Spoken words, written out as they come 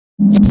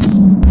My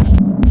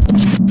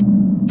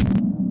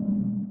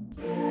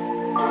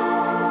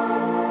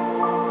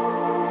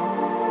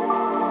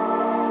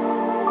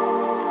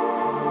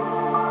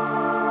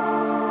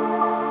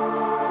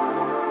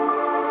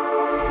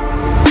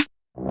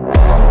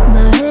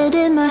head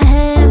in my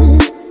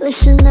hands,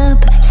 listen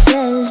up,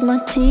 says my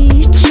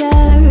teacher.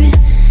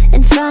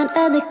 In front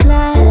of the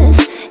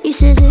class, he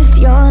says if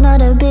you're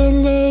not a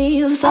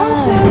believer,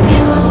 I'll love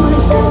you,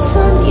 is that's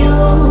on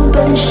you.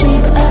 Better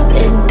shape up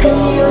and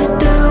pay your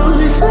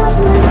dues.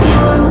 I'll love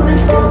you,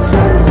 is that's on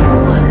you.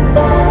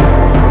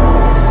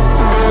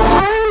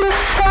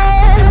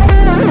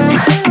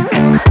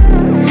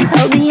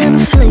 I'll be on a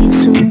flight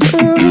soon to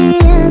the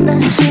end,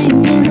 I'm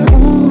singing,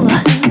 ooh.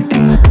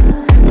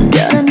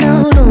 Gotta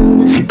know all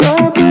this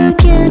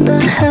propaganda,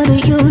 how do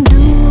you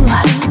do?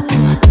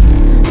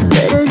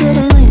 Better that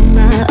I like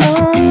my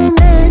own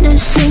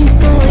medicine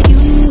for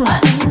you.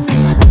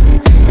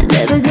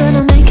 Never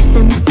gonna make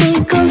them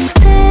think I'll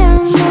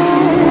stand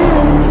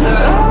more. For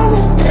all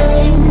the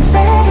things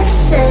that I've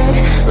said,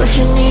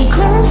 pushing me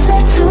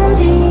closer to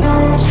the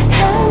edge.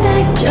 Hand I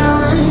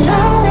done,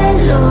 all I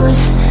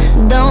lose,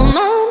 don't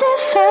mind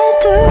if I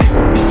do.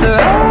 For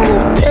all the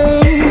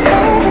things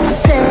that I've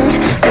said,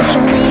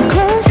 pushing me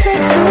closer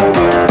to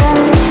the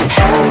edge.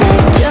 Hand I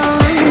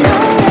done,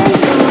 all I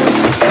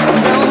lose,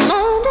 don't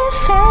mind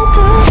if I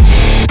do.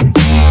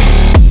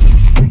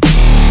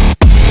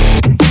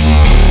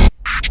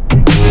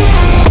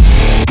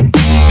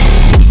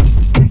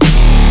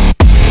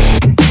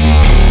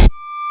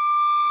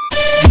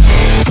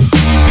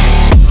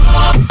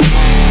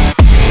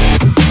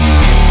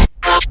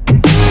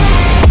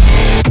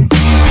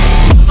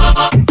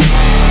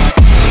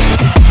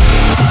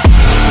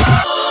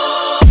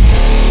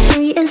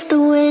 Free as the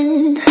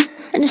wind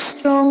and as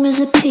strong as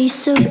a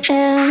piece of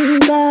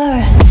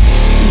amber.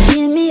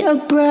 Give me a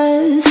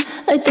breath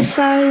like the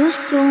fire you'll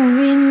soon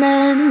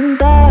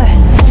remember.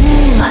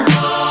 Ooh.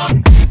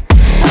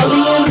 I'll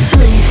be on the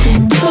fleet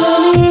soon till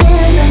the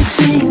end, I'm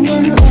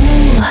singing,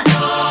 ooh.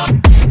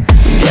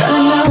 Gotta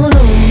know all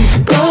this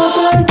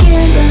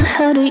propaganda,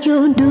 how do you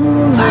do?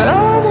 For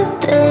all the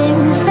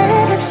things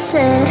that I've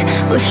said,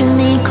 pushing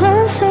me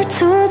closer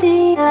to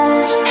the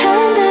edge.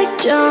 Hand I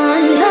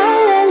done,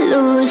 all I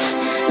lose,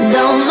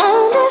 don't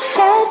mind if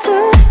I do.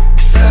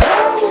 For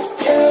all the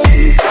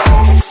things that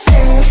I've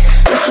said,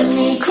 pushing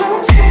me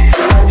closer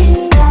to the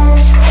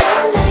edge.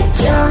 Hand I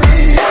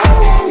done,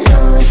 all I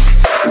lose,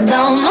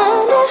 don't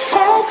mind if I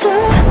do.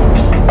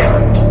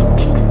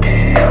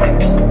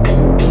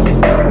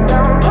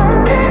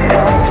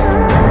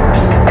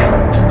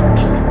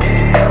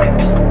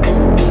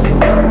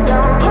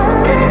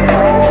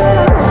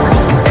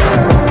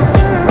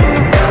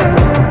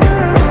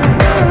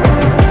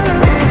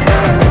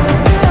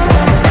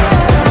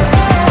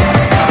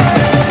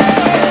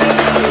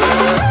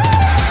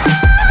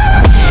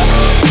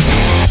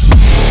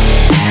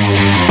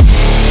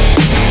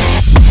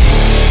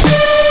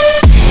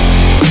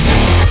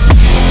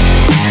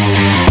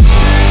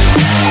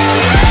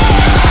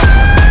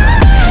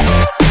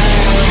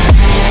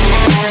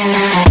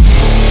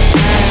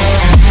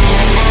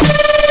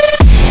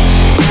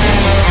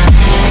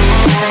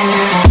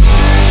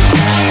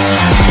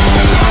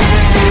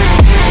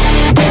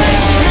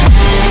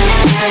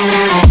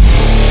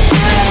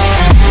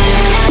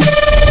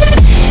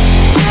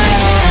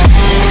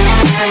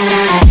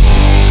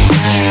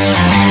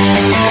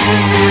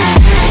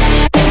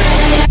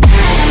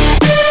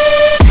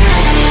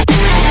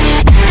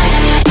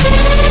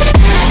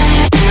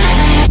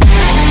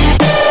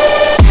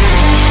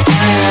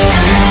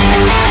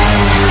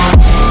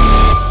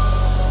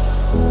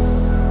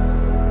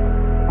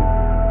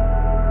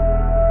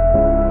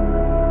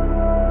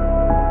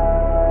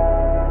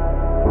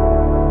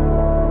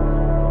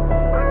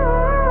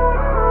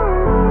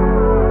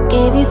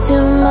 Gave you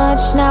too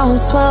much, now I'm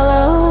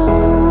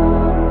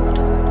swallowed.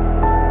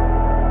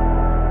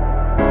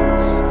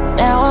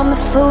 Now I'm the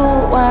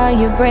fool while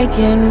you're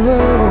breaking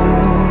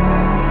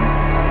rules.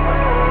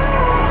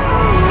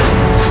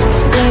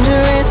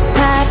 Dangerous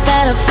path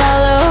that I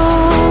follow.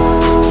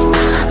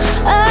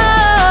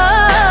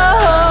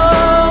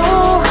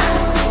 Oh,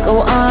 go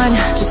on,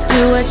 just do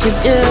what you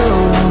do.